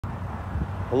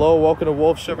Hello, welcome to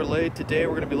Wolfe Chevrolet. Today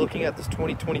we're going to be looking at this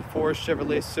 2024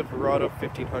 Chevrolet Silverado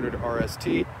 1500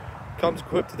 RST. Comes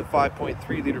equipped with a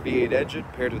 5.3 liter V8 engine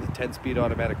paired with a 10-speed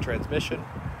automatic transmission.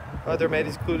 Other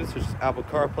amenities included such as Apple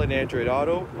Carplay and Android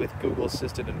Auto with Google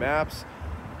Assistant and Maps,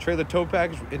 trailer tow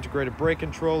package with integrated brake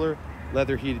controller,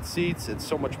 leather heated seats, and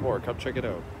so much more. Come check it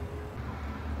out.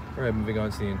 Alright, moving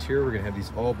on to the interior, we're going to have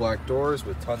these all black doors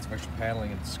with tons of extra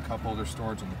paneling and cup holder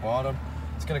storage on the bottom.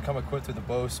 It's going to come equipped with a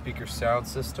Bose speaker sound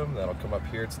system that'll come up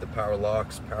here to the power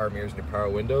locks, power mirrors, and your power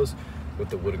windows with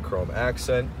the wood and chrome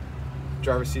accent.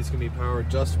 Driver's seat's going to be power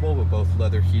adjustable with both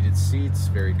leather heated seats,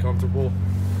 very comfortable.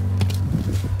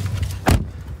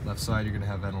 Left side you're going to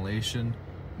have ventilation.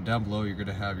 And down below you're going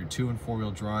to have your 2- and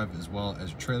 4-wheel drive as well as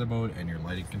your trailer mode and your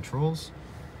lighting controls.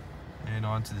 And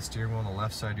onto the steering wheel on the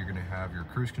left side you're going to have your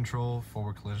cruise control,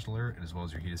 forward collision alert, as well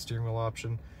as your heated steering wheel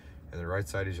option. And the right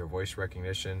side is your voice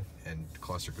recognition and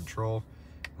cluster control.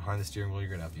 Behind the steering wheel, you're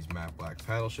gonna have these matte black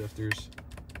paddle shifters.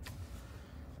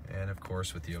 And of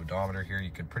course, with the odometer here,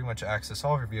 you can pretty much access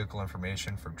all of your vehicle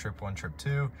information from trip 1, trip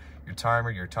 2, your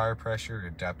timer, your tire pressure, your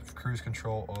adaptive cruise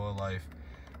control, oil life,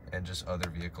 and just other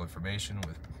vehicle information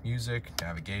with music,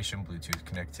 navigation, Bluetooth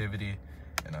connectivity,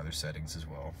 and other settings as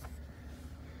well.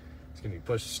 It's going to be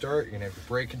push to start. You're going to have your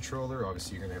brake controller.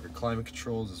 Obviously, you're going to have your climate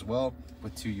controls as well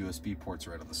with 2 USB ports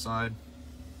right on the side.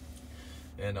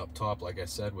 And up top, like I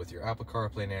said, with your Apple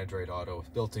CarPlay and Android Auto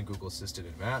with built-in Google Assistant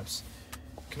and Maps.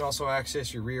 You can also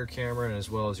access your rear camera and as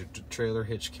well as your trailer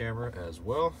hitch camera as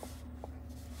well.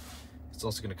 It's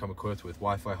also going to come equipped with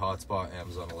Wi-Fi, Hotspot,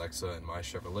 Amazon Alexa, and My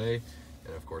Chevrolet,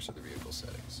 and of course other vehicle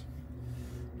settings.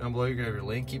 Down below, you're going to have your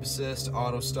lane keep assist,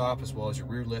 auto stop, as well as your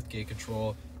rear lift gate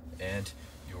control, and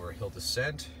your hill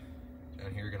descent.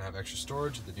 Down here you're gonna have extra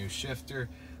storage, the new shifter,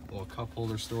 a little cup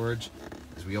holder storage.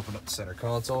 As we open up the center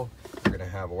console, you're gonna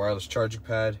have a wireless charging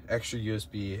pad, extra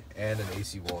USB, and an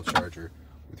AC wall charger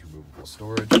with removable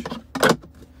storage.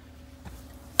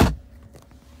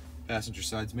 Passenger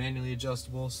side's manually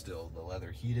adjustable, still the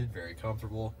leather heated, very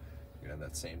comfortable. You're gonna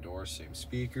have that same door, same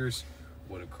speakers,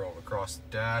 wood and chrome across the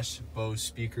dash, Bose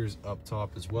speakers up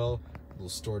top as well, a little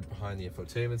storage behind the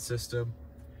infotainment system.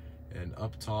 And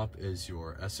up top is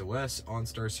your SOS,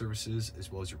 OnStar services, as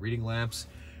well as your reading lamps,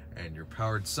 and your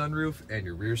powered sunroof, and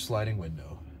your rear sliding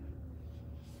window.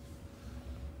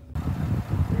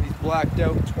 These blacked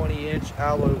out 20-inch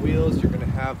alloy wheels. You're going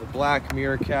to have the black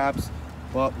mirror caps,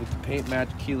 but with the paint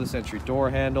matched keyless entry door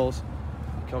handles.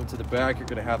 You come to the back, you're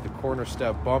going to have the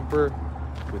CornerStep bumper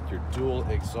with your dual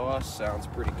exhaust. Sounds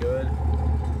pretty good.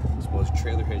 As well as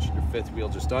trailer hitch and your 5th wheel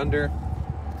just under.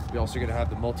 You're also going to have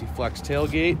the multi-flex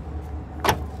tailgate.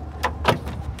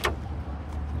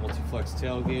 Multi-flex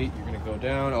tailgate, you're going to go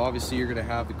down. Obviously, you're going to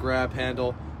have the grab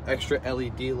handle, extra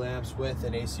LED lamps with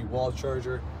an AC wall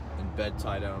charger, and bed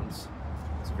tie-downs.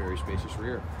 It's a very spacious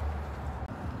rear.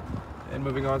 And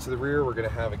moving on to the rear, we're going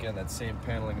to have, again, that same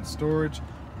paneling and storage.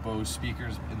 Bose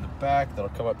speakers in the back. That'll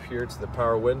come up here to the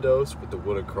power windows with the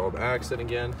wood and chrome accent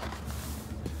again.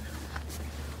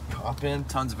 Hop in,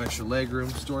 tons of extra leg room,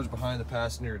 storage behind the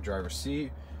passenger and driver's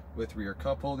seat with rear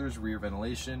cup holders, rear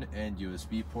ventilation, and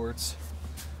USB ports.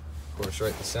 Of course,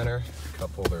 right in the center,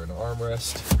 cup holder and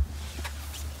armrest.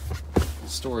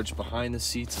 Storage behind the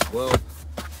seats as well.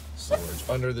 Storage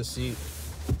under the seat.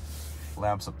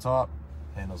 Lamps up top,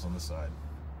 handles on the side.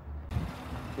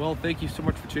 Well, thank you so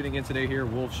much for tuning in today here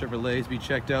at Wolfe Chevrolet. We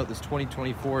checked out this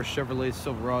 2024 Chevrolet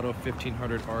Silverado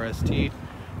 1500 RST.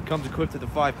 Comes equipped with a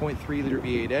 5.3 liter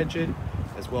V8 engine,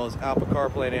 as well as Apple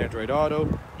CarPlay and Android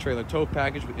Auto, trailer tow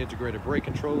package with integrated brake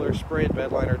controller, spray and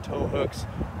bed liner, tow hooks,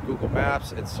 Google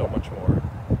Maps, and so much more.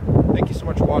 Thank you so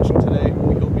much for watching today.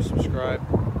 We hope you subscribe.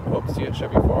 We hope to see you at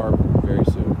Chevy Farm very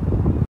soon.